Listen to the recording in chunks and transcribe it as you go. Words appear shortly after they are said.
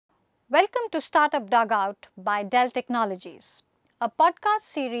Welcome to Startup Dugout by Dell Technologies, a podcast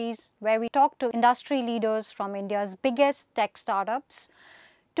series where we talk to industry leaders from India's biggest tech startups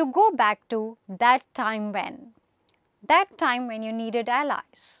to go back to that time when. That time when you needed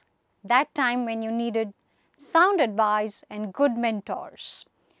allies. That time when you needed sound advice and good mentors.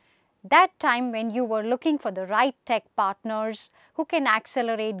 That time when you were looking for the right tech partners who can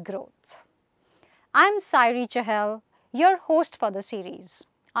accelerate growth. I'm Sairee Chahal, your host for the series.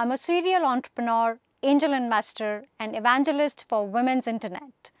 I'm a serial entrepreneur, angel investor, and evangelist for women's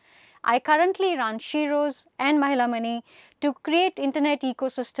internet. I currently run Sheroes and Mahila Money to create internet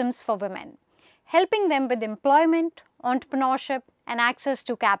ecosystems for women, helping them with employment, entrepreneurship, and access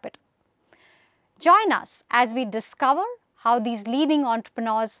to capital. Join us as we discover how these leading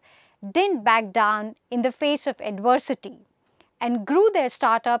entrepreneurs didn't back down in the face of adversity and grew their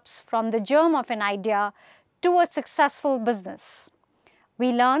startups from the germ of an idea to a successful business.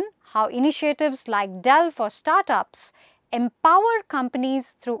 We learn how initiatives like Dell for Startups empower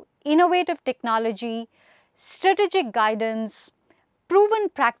companies through innovative technology, strategic guidance, proven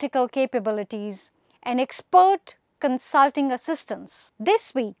practical capabilities, and expert consulting assistance.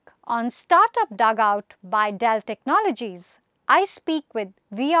 This week on Startup Dugout by Dell Technologies, I speak with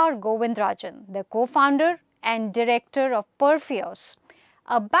VR Govindarajan, the co-founder and director of Perfios,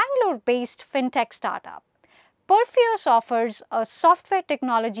 a Bangalore-based fintech startup. Perfios offers a software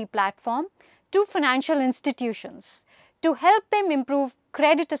technology platform to financial institutions to help them improve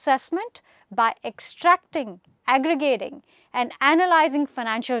credit assessment by extracting, aggregating, and analyzing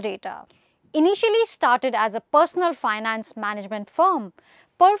financial data. Initially started as a personal finance management firm,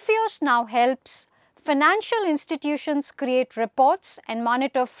 Perfios now helps financial institutions create reports and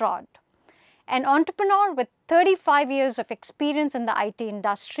monitor fraud. An entrepreneur with 35 years of experience in the IT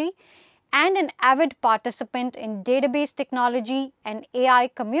industry and an avid participant in database technology and AI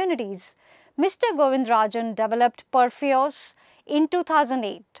communities, Mr. Govindarajan developed Perfios in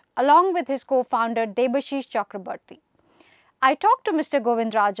 2008 along with his co-founder Debashish Chakrabarti. I talked to Mr.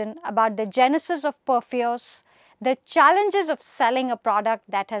 Govindarajan about the genesis of Perfios, the challenges of selling a product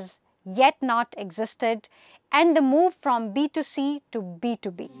that has yet not existed, and the move from B2C to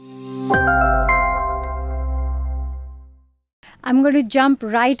B2B. I'm going to jump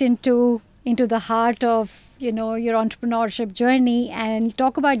right into the heart of your entrepreneurship journey and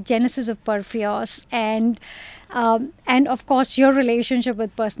talk about genesis of Perfios and of course your relationship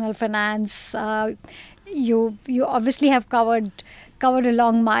with personal finance. You obviously have covered a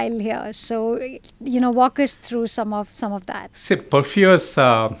long mile here, so walk us through some of that. See, Perfios,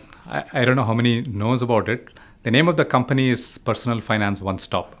 I don't know how many knows about it. The name of the company is Personal Finance One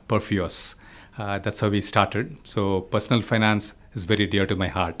Stop, Perfios. That's how we started. So personal finance is very dear to my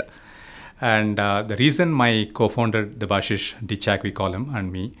heart. And the reason my co-founder, Debashish Dichak, we call him,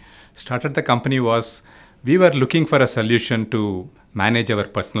 and me, started the company was we were looking for a solution to manage our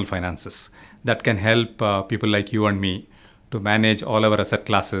personal finances that can help people like you and me to manage all our asset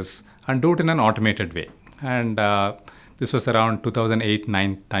classes and do it in an automated way. And this was around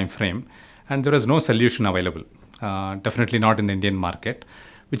 2008-9 timeframe, and there was no solution available, definitely not in the Indian market,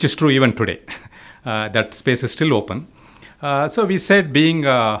 which is true even today. That space is still open. So we said, being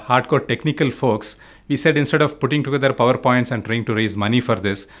hardcore technical folks, we said instead of putting together PowerPoints and trying to raise money for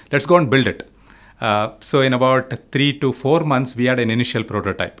this, let's go and build it. So in about 3 to 4 months, we had an initial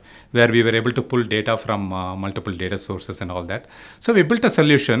prototype where we were able to pull data from multiple data sources and all that. So we built a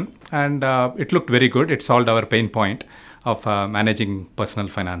solution and it looked very good. It solved our pain point of managing personal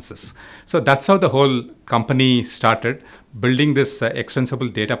finances. So that's how the whole company started, building this extensible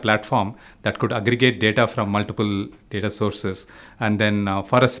data platform that could aggregate data from multiple data sources and then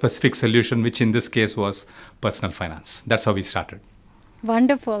for a specific solution, which in this case was personal finance. That's how we started.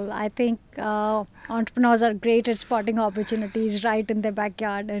 Wonderful. I think entrepreneurs are great at spotting opportunities right in their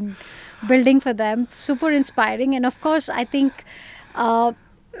backyard and building for them. Super inspiring. And of course, I think,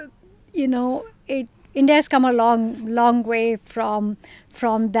 India has come a long way from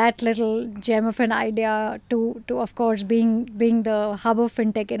that little gem of an idea to of course being the hub of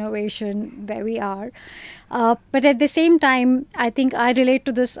fintech innovation where we are. But at the same time, I think I relate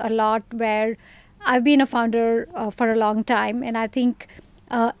to this a lot, where I've been a founder for a long time, and I think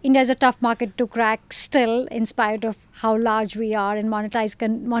India is a tough market to crack still, in spite of how large we are, and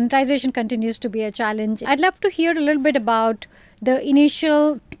monetization continues to be a challenge. I'd love to hear a little bit about the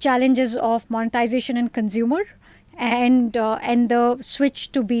initial challenges of monetization in consumer and the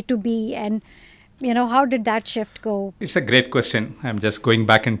switch to B2B, and how did that shift go? It's a great question. I'm just going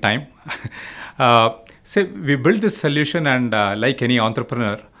back in time. So we built this solution, and like any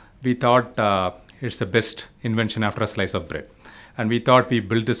entrepreneur, we thought it's the best invention after a slice of bread. And we thought we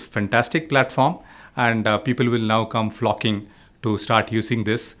built this fantastic platform, and people will now come flocking to start using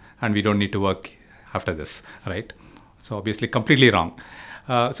this, and we don't need to work after this, right? So obviously completely wrong.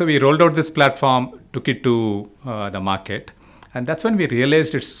 So we rolled out this platform, took it to the market, and that's when we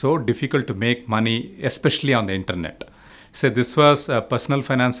realized it's so difficult to make money, especially on the internet. So this was a personal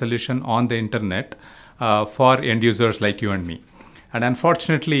finance solution on the internet for end users like you and me. And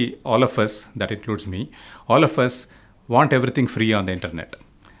unfortunately, all of us, that includes me, all of us want everything free on the internet.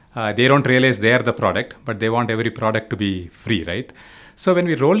 They don't realize they are the product, but they want every product to be free, right? So when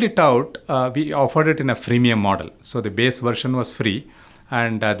we rolled it out, we offered it in a freemium model. So the base version was free,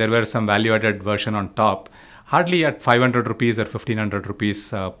 and there were some value-added version on top, hardly at 500 rupees or 1500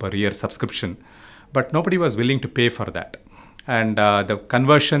 rupees per year subscription. But nobody was willing to pay for that. And the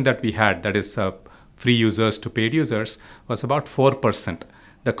conversion that we had, that is free users to paid users, was about 4%.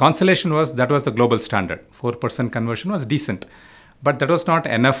 The consolation was that was the global standard. 4% conversion was decent. But that was not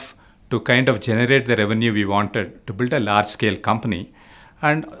enough to kind of generate the revenue we wanted to build a large-scale company.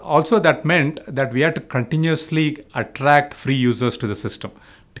 And also that meant that we had to continuously attract free users to the system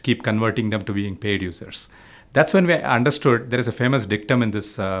to keep converting them to being paid users. That's when we understood there is a famous dictum in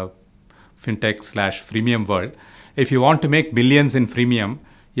this fintech/freemium world. If you want to make millions in freemium,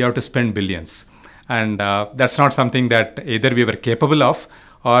 you have to spend billions. And that's not something that either we were capable of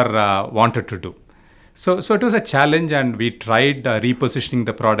or wanted to do. So it was a challenge, and we tried repositioning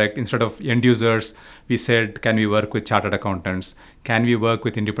the product. Instead of end users, we said, can we work with chartered accountants? Can we work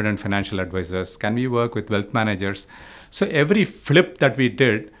with independent financial advisors? Can we work with wealth managers? So every flip that we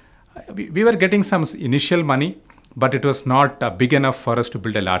did, we were getting some initial money, but it was not big enough for us to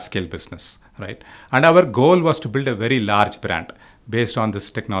build a large-scale business, right? And our goal was to build a very large brand based on this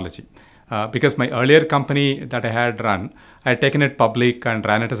technology. Because my earlier company that I had run, I had taken it public and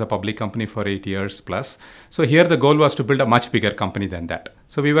ran it as a public company for 8 years plus. So here the goal was to build a much bigger company than that.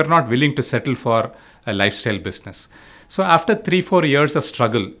 So we were not willing to settle for a lifestyle business. So after 3-4 years of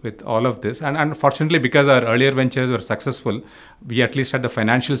struggle with all of this, and unfortunately because our earlier ventures were successful, we at least had the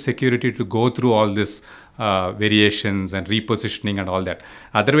financial security to go through all this variations and repositioning and all that.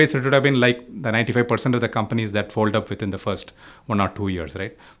 Otherwise, it would have been like the 95% of the companies that fold up within the first 1 or 2 years,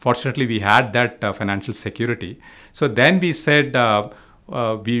 right? Fortunately, we had that financial security. So then we said,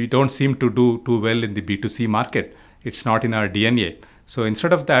 we don't seem to do too well in the B2C market. It's not in our DNA. So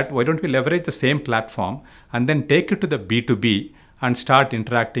instead of that, why don't we leverage the same platform and then take it to the B2B and start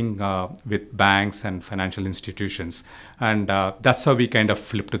interacting with banks and financial institutions. And that's how we kind of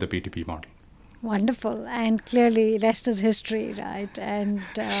flipped to the B2B model. Wonderful. And clearly, rest is history, right? And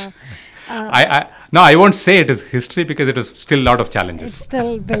I won't say it is history because it is still a lot of challenges. It's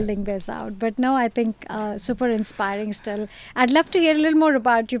still building this out. But no, I think super inspiring still. I'd love to hear a little more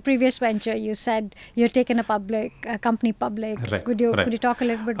about your previous venture. You said you've taken a company public. Right, could you talk a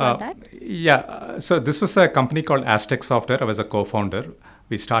little bit about that? Yeah. So this was a company called Aztec Software. I was a co-founder.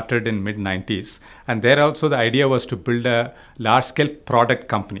 We started in mid-90s. And there also the idea was to build a large-scale product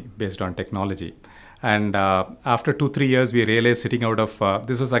company based on technology. And after 2-3 years, we realized sitting out of,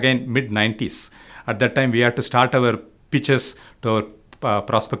 this was again mid-90s. At that time, we had to start our pitches to our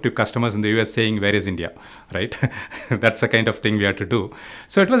prospective customers in the US saying, where is India, right? That's the kind of thing we had to do.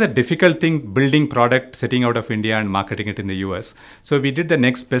 So it was a difficult thing building product sitting out of India and marketing it in the US. So we did the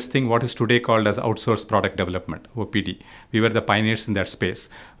next best thing, what is today called as outsourced product development, OPD. We were the pioneers in that space.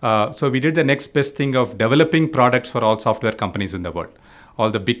 So we did the next best thing of developing products for all software companies in the world.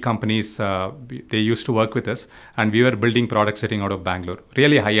 All the big companies, they used to work with us, and we were building products sitting out of Bangalore.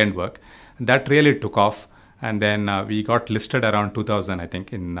 Really high-end work. That really took off. And then we got listed around 2000, I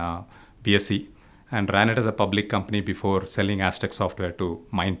think, in BSE, and ran it as a public company before selling Aztec Software to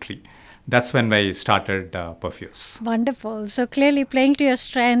Mindtree. That's when I started Perfios. Wonderful. So clearly playing to your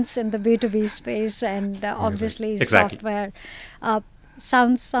strengths in the B2B space, and obviously exactly. Software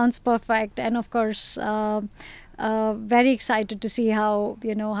sounds perfect. And of course, very excited to see how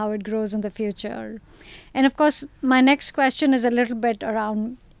it grows in the future. And of course, my next question is a little bit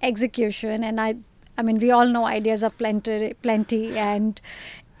around execution. And I mean, we all know ideas are plenty, and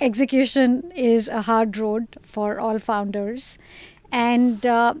execution is a hard road for all founders. And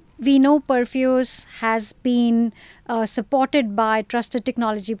we know Perfios has been supported by trusted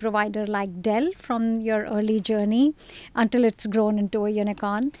technology provider like Dell from your early journey until it's grown into a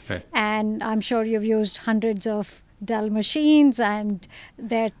unicorn. Right. And I'm sure you've used hundreds of Dell machines and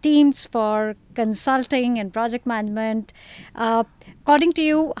their teams for consulting and project management. According to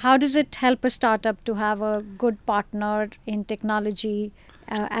you, how does it help a startup to have a good partner in technology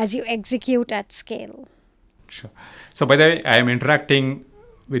as you execute at scale? Sure. So by the way, I am interacting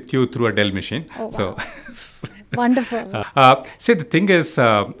with you through a Dell machine. Oh, wow. So Wonderful. See, the thing is,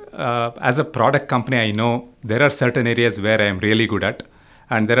 as a product company, I know there are certain areas where I am really good at,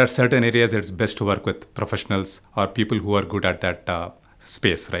 and there are certain areas it's best to work with professionals or people who are good at that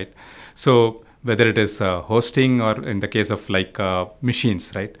space, right? So whether it is hosting or in the case of like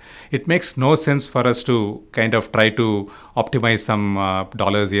machines, right? It makes no sense for us to kind of try to optimize some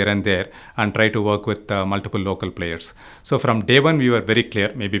dollars here and there and try to work with multiple local players. So from day one, we were very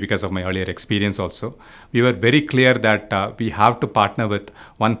clear, maybe because of my earlier experience also, we were very clear that we have to partner with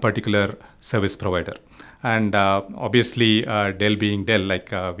one particular service provider. And obviously, Dell being Dell,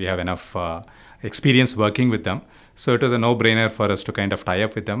 like we have enough experience working with them. So it was a no-brainer for us to kind of tie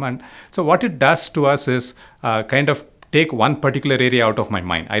up with them. And so what it does to us is kind of take one particular area out of my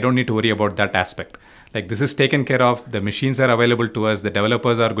mind. I don't need to worry about that aspect. Like this is taken care of. The machines are available to us. The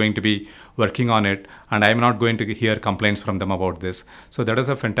developers are going to be working on it. And I'm not going to hear complaints from them about this. So that is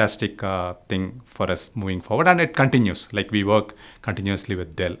a fantastic thing for us moving forward. And it continues. Like we work continuously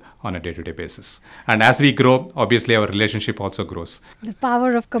with Dell on a day-to-day basis. And as we grow, obviously our relationship also grows. The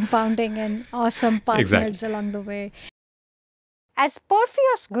power of compounding and awesome partners Exactly. along the way. As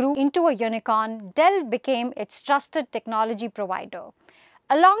Perfios grew into a unicorn, Dell became its trusted technology provider,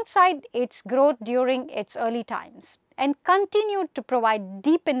 alongside its growth during its early times, and continued to provide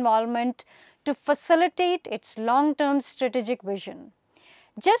deep involvement to facilitate its long-term strategic vision.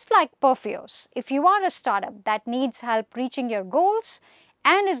 Just like Perfios, if you are a startup that needs help reaching your goals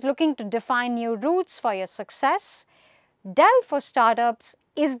and is looking to define new routes for your success, Dell for Startups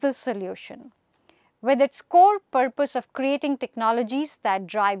is the solution. With its core purpose of creating technologies that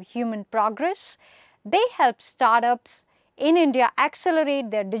drive human progress, they help startups in India accelerate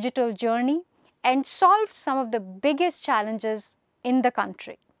their digital journey and solve some of the biggest challenges in the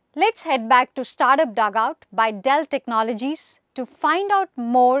country. Let's head back to Startup Dugout by Dell Technologies to find out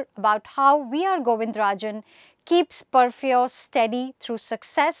more about how VR Govindarajan keeps Perfios steady through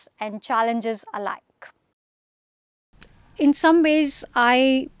success and challenges alike. In some ways,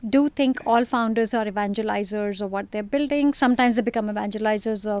 I do think all founders are evangelizers of what they're building. Sometimes they become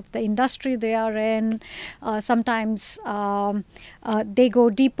evangelizers of the industry they are in. Sometimes they go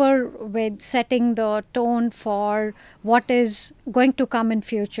deeper with setting the tone for what is going to come in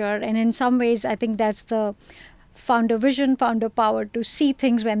future. And in some ways, I think that's the founder vision, founder power to see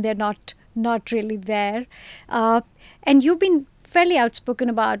things when they're not really there. And you've been fairly outspoken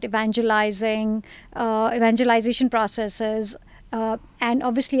about evangelization processes, and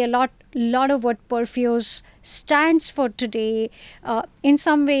obviously a lot of what Perfios stands for today. In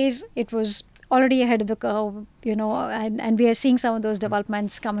some ways, it was already ahead of the curve, and we are seeing some of those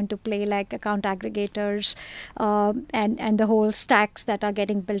developments come into play, like account aggregators and the whole stacks that are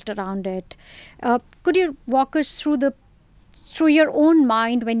getting built around it. Could you walk us through your own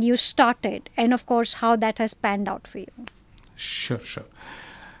mind when you started, and of course how that has panned out for you? Sure.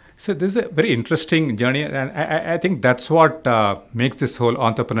 So this is a very interesting journey, and I think that's what makes this whole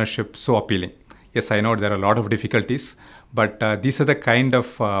entrepreneurship so appealing. Yes, I know there are a lot of difficulties, but these are the kind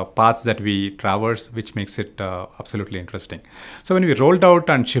of paths that we traverse, which makes it absolutely interesting. So when we rolled out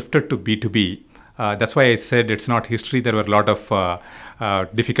and shifted to B2B, that's why I said it's not history. There were a lot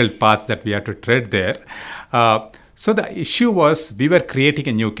of difficult paths that we had to tread there. So the issue was we were creating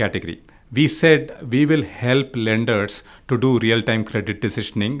a new category. We said we will help lenders to do real-time credit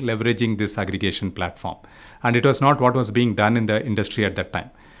decisioning, leveraging this aggregation platform. And it was not what was being done in the industry at that time.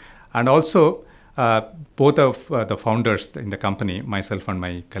 And also, both of the founders in the company, myself and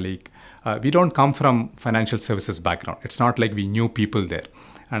my colleague, we don't come from financial services background. It's not like we knew people there.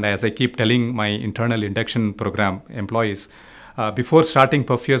 And as I keep telling my internal induction program employees, before starting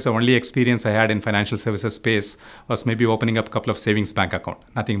Perfios, the only experience I had in financial services space was maybe opening up a couple of savings bank account,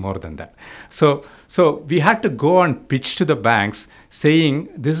 nothing more than that. So we had to go and pitch to the banks saying,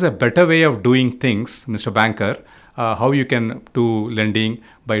 this is a better way of doing things, Mr. Banker, how you can do lending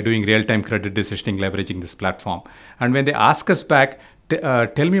by doing real-time credit decisioning, leveraging this platform. And when they ask us back,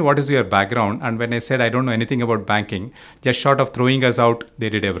 tell me what is your background. And when I said I don't know anything about banking, just short of throwing us out, they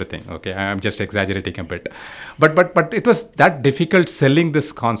did everything. Okay, I'm just exaggerating a bit, but it was that difficult selling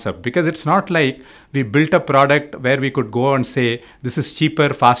this concept, because it's not like we built a product where we could go and say this is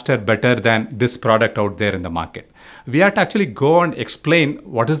cheaper, faster, better than this product out there in the market. We had to actually go and explain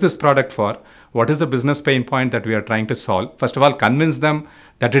what is this product for, what is the business pain point that we are trying to solve. First of all, convince them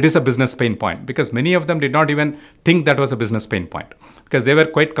that it is a business pain point, because many of them did not even think that was a business pain point, because they were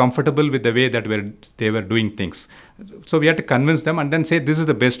quite comfortable with the way that they were doing things. So we had to convince them and then say this is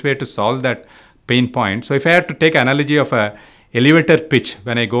the best way to solve that pain point. So if I had to take an analogy of a elevator pitch,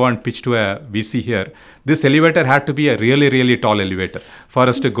 when I go and pitch to a VC here, this elevator had to be a really, really tall elevator for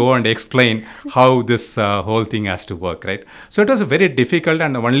us to go and explain how this whole thing has to work, right? So it was very difficult,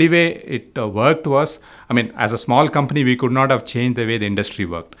 and the only way it worked was, I mean, as a small company, we could not have changed the way the industry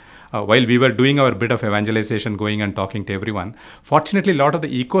worked. While we were doing our bit of evangelization, going and talking to everyone, fortunately, a lot of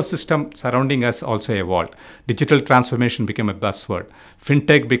the ecosystem surrounding us also evolved. Digital transformation became a buzzword.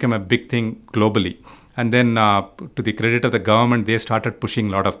 Fintech became a big thing globally. And then to the credit of the government, they started pushing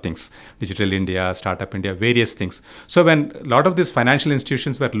a lot of things. Digital India, Startup India, various things. So when a lot of these financial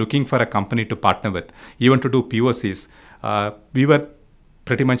institutions were looking for a company to partner with, even to do POCs, we were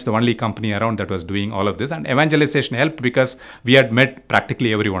pretty much the only company around that was doing all of this. And evangelization helped because we had met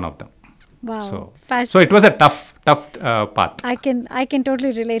practically every one of them. Wow. So it was a tough path. I can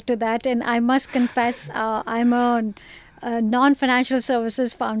totally relate to that. And I must confess, I'm a non-financial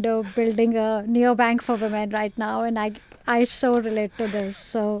services founder building a neobank for women right now, and I so relate to this.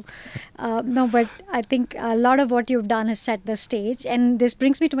 So no, but I think a lot of what you've done has set the stage, and this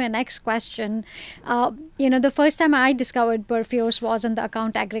brings me to my next question. The first time I discovered Perfios was on the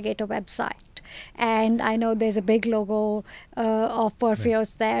account aggregator website. And I know there's a big logo of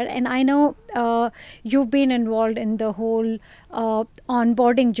Perfios there. And I know you've been involved in the whole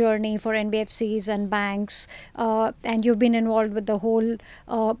onboarding journey for NBFCs and banks. And you've been involved with the whole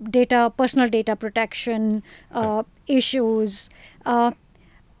personal data protection issues.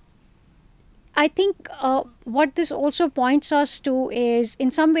 I think what this also points us to is,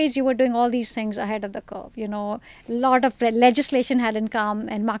 in some ways, you were doing all these things ahead of the curve. A lot of legislation hadn't come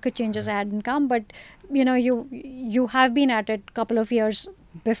and market changes hadn't come, but you have been at it a couple of years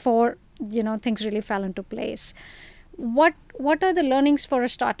before things really fell into place. What are the learnings for a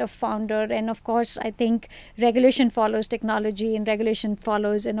startup founder? And of course, I think regulation follows technology and regulation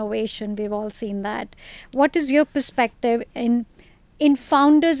follows innovation. We've all seen that. What is your perspective in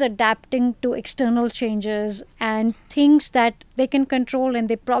founders adapting to external changes and things that they can control and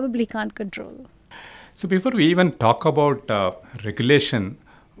they probably can't control? So before we even talk about regulation,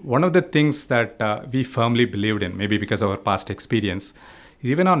 one of the things that we firmly believed in, maybe because of our past experience,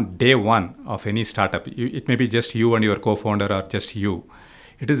 even on day one of any startup, it may be just you and your co-founder or just you,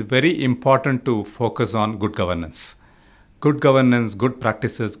 it is very important to focus on good governance. Good governance, good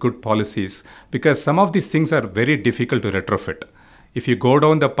practices, good policies, because some of these things are very difficult to retrofit. If you go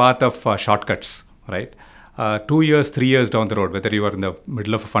down the path of shortcuts, right? 2 years, 3 years down the road, whether you are in the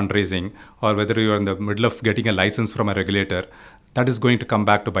middle of a fundraising or whether you are in the middle of getting a license from a regulator, that is going to come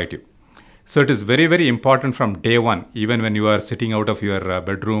back to bite you. So it is very, very important from day one, even when you are sitting out of your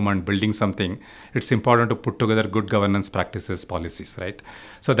bedroom and building something, it's important to put together good governance practices, policies, right?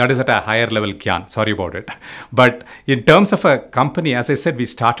 So that is at a higher level gyan. Sorry about it. But in terms of a company, as I said, we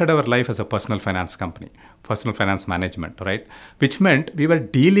started our life as a personal finance company, personal finance management, right? Which meant we were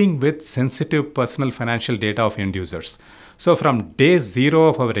dealing with sensitive personal financial data of end users. So from day zero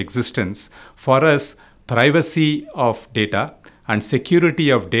of our existence, for us, privacy of data and security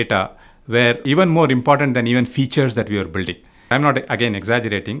of data were even more important than even features that we were building. I'm not, again,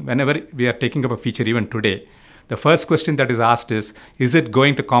 exaggerating. Whenever we are taking up a feature, even today, the first question that is asked is it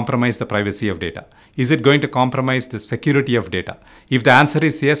going to compromise the privacy of data? Is it going to compromise the security of data? If the answer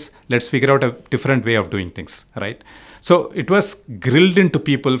is yes, let's figure out a different way of doing things, right? So it was grilled into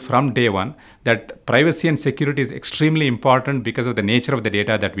people from day one that privacy and security is extremely important because of the nature of the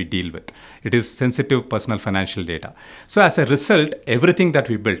data that we deal with. It is sensitive personal financial data. So as a result, everything that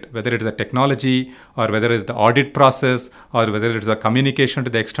we built, whether it is a technology or whether it's the audit process or whether it is a communication to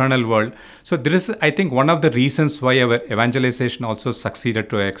the external world. So there is, I think, one of the reasons why our evangelization also succeeded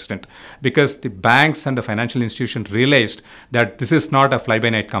to an extent, because the banks and the financial institutions realized that this is not a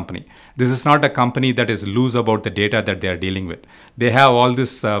fly-by-night company. This is not a company that is loose about the data that they are dealing with. They have all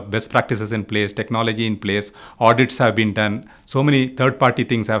these best practices in place, technology in place, audits have been done, so many third-party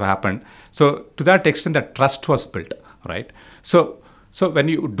things have happened. So to that extent, that trust was built, right? So when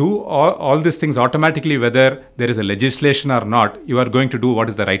you do all these things automatically, whether there is a legislation or not, you are going to do what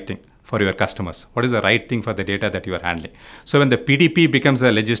is the right thing for your customers. What is the right thing for the data that you are handling? So when the PDP becomes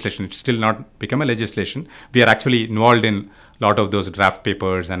a legislation, it's still not become a legislation. We are actually involved in a lot of those draft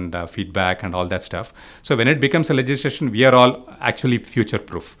papers and feedback and all that stuff. So when it becomes a legislation, we are all actually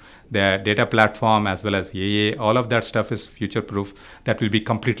future-proof. The data platform as well as AA, all of that stuff is future-proof. That will be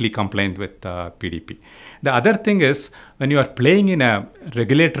completely compliant with PDP. The other thing is, when you are playing in a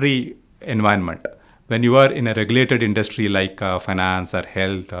regulatory environment, when you are in a regulated industry like finance or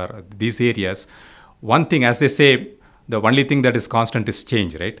health or these areas, one thing, as they say, the only thing that is constant is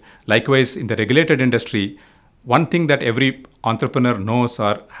change, right? Likewise, in the regulated industry, one thing that every entrepreneur knows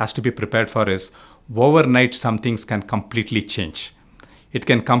or has to be prepared for is overnight some things can completely change. It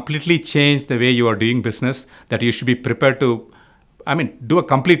can completely change the way you are doing business, that you should be prepared to, do a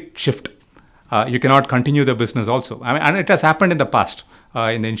complete shift. You cannot continue the business also. And it has happened in the past.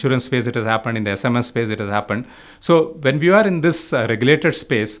 In the insurance space, it has happened. In the SMS space, it has happened. So when we are in this regulated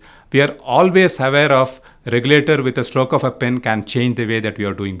space, we are always aware of regulator with a stroke of a pen can change the way that we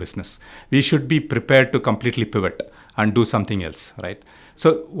are doing business. We should be prepared to completely pivot and do something else, right?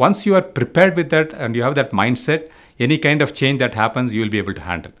 So once you are prepared with that and you have that mindset, any kind of change that happens, you will be able to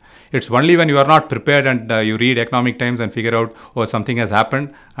handle. It's only when you are not prepared and you read economic times and figure out, oh, something has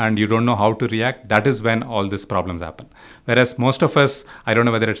happened and you don't know how to react, that is when all these problems happen. Whereas most of us, I don't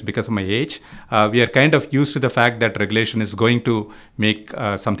know whether it's because of my age, we are kind of used to the fact that regulation is going to make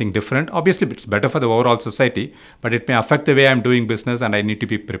something different. Obviously, it's better for the overall society, but it may affect the way I'm doing business and I need to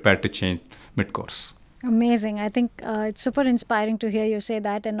be prepared to change mid-course. Amazing. I think it's super inspiring to hear you say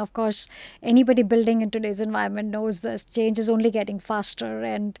that. And of course, anybody building in today's environment knows this change is only getting faster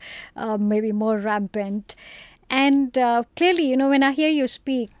and maybe more rampant. And clearly, when I hear you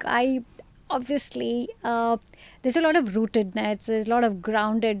speak, I obviously, there's a lot of rootedness, there's a lot of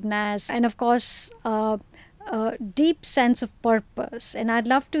groundedness, and of course, a deep sense of purpose. And I'd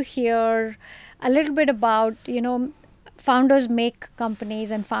love to hear a little bit about, founders make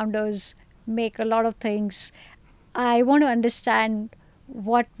companies and founders make a lot of things. I want to understand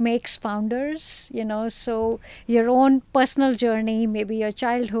what makes founders, so your own personal journey, maybe your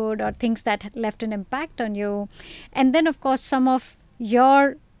childhood or things that left an impact on you. And then, of course, some of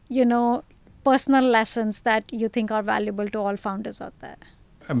your, personal lessons that you think are valuable to all founders out there.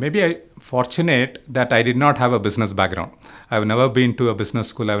 Maybe I'm fortunate that I did not have a business background. I've never been to a business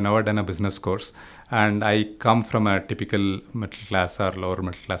school. I've never done a business course. And I come from a typical middle class or lower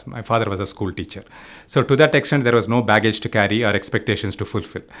middle class. My father was a school teacher. So to that extent, there was no baggage to carry or expectations to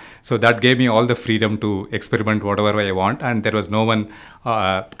fulfill. So that gave me all the freedom to experiment whatever I want. And there was no one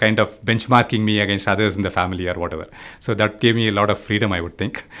kind of benchmarking me against others in the family or whatever. So that gave me a lot of freedom, I would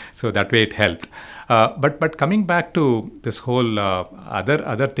think. So that way it helped. But coming back to this whole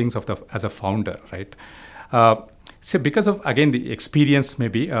other things as a founder, right? So because of, again, the experience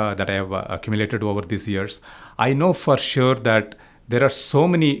maybe that I have accumulated over these years, I know for sure that there are so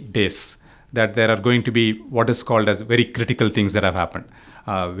many days that there are going to be what is called as very critical things that have happened,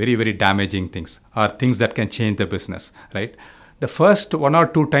 very, very damaging things, or things that can change the business, right? The first 1 or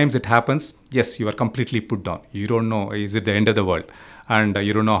 2 times it happens, yes, you are completely put down. You don't know, is it the end of the world? And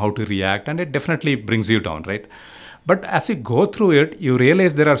you don't know how to react, and it definitely brings you down, right? But as you go through it, you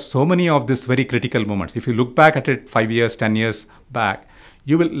realize there are so many of these very critical moments. If you look back at it 5 years, 10 years back,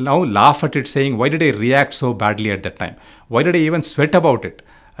 you will now laugh at it saying, why did I react so badly at that time? Why did I even sweat about it?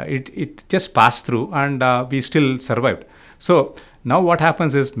 It just passed through and we still survived. So now what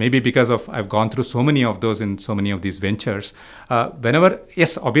happens is, maybe because of I've gone through so many of those in so many of these ventures, whenever,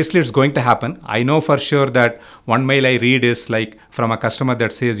 yes, obviously it's going to happen. I know for sure that one mail I read is like from a customer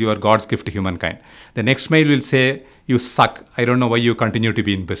that says you are God's gift to humankind. The next mail will say, you suck. I don't know why you continue to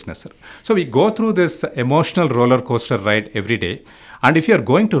be in business. So we go through this emotional roller coaster ride every day. And if you're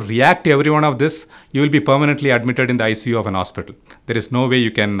going to react to every one of this, you will be permanently admitted in the ICU of an hospital. There is no way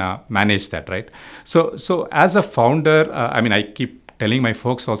you can manage that, right? So as a founder, I keep telling my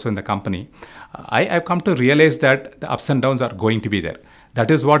folks also in the company, I've come to realize that the ups and downs are going to be there.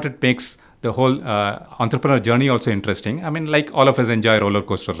 That is what it makes the whole entrepreneur journey also interesting. Like all of us enjoy roller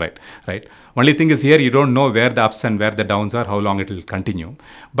coaster ride, right? Only thing is here, you don't know where the ups and where the downs are, how long it will continue.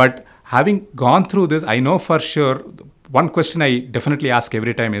 But having gone through this, I know for sure, one question I definitely ask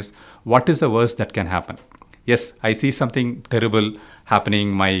every time is, what is the worst that can happen? Yes, I see something terrible happening.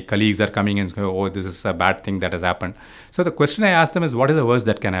 My colleagues are coming and saying, oh, this is a bad thing that has happened. So the question I ask them is, what is the worst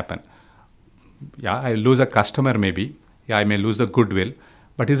that can happen? Yeah, I lose a customer maybe. Yeah, I may lose the goodwill.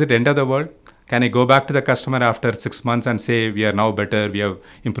 But is it end of the world? Can I go back to the customer after 6 months and say, we are now better, we have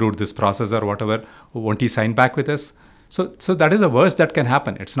improved this process or whatever? Won't he sign back with us? So that is the worst that can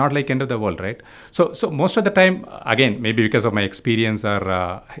happen. It's not like end of the world, right? So most of the time, again, maybe because of my experience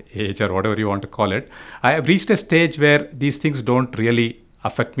or age or whatever you want to call it, I have reached a stage where these things don't really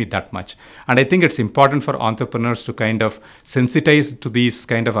affect me that much. And I think it's important for entrepreneurs to kind of sensitize to these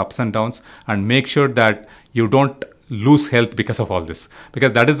kind of ups and downs and make sure that you don't lose health because of all this,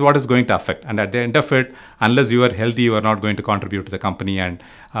 because that is what is going to affect. And at the end of it, unless you are healthy, you are not going to contribute to the company and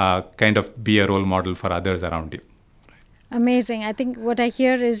kind of be a role model for others around you. Amazing. I think what I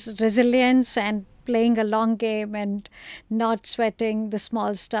hear is resilience and playing a long game and not sweating the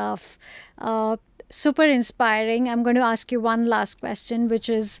small stuff. Super inspiring. I'm going to ask you one last question, which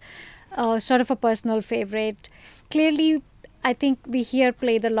is, sort of a personal favorite. Clearly, I think we hear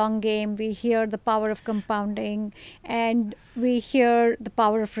play the long game, we hear the power of compounding, and we hear the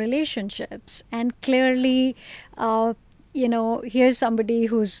power of relationships. And clearly, here's somebody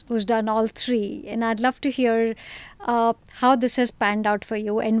who's done all three. And I'd love to hear how this has panned out for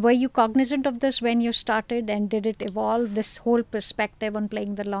you. And were you cognizant of this when you started, and did it evolve this whole perspective on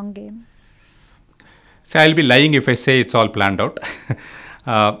playing the long game? So I'll be lying if I say it's all planned out.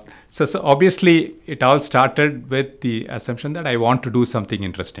 So obviously, it all started with the assumption that I want to do something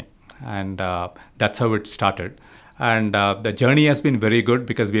interesting. And that's how it started. And the journey has been very good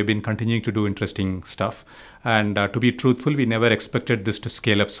because we have been continuing to do interesting stuff. And to be truthful, we never expected this to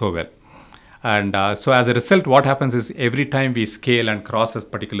scale up so well. And so as a result, what happens is every time we scale and cross a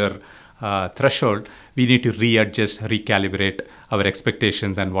particular threshold, we need to readjust, recalibrate our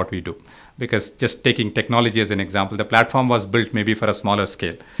expectations and what we do. Because just taking technology as an example, the platform was built maybe for a smaller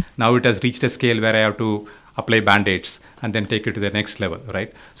scale. Now it has reached a scale where I have to apply band-aids and then take it to the next level,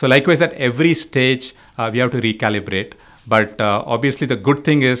 right? So likewise, at every stage, we have to recalibrate. But obviously, the good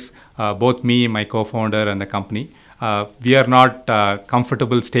thing is both me, my co-founder, and the company, we are not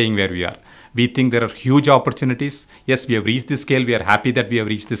comfortable staying where we are. We think there are huge opportunities. Yes, we have reached this scale. We are happy that we have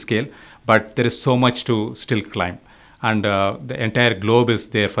reached this scale, but there is so much to still climb. And the entire globe is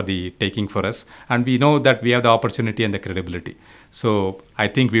there for the taking for us. And we know that we have the opportunity and the credibility. So I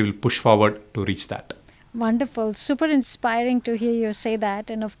think we will push forward to reach that. Wonderful. Super inspiring to hear you say that.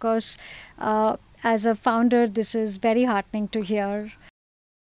 And of course, as a founder, this is very heartening to hear.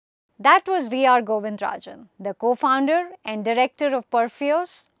 That was VR Govindarajan, the co-founder and director of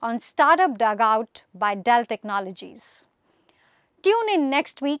Perfios on Startup Dugout by Dell Technologies. Tune in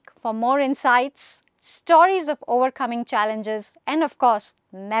next week for more insights, stories of overcoming challenges, and of course,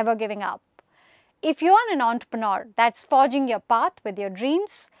 never giving up. If you are an entrepreneur that's forging your path with your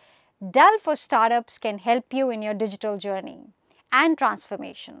dreams, Dell for Startups can help you in your digital journey and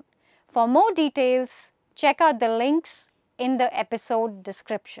transformation. For more details, check out the links in the episode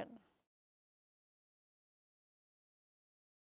description.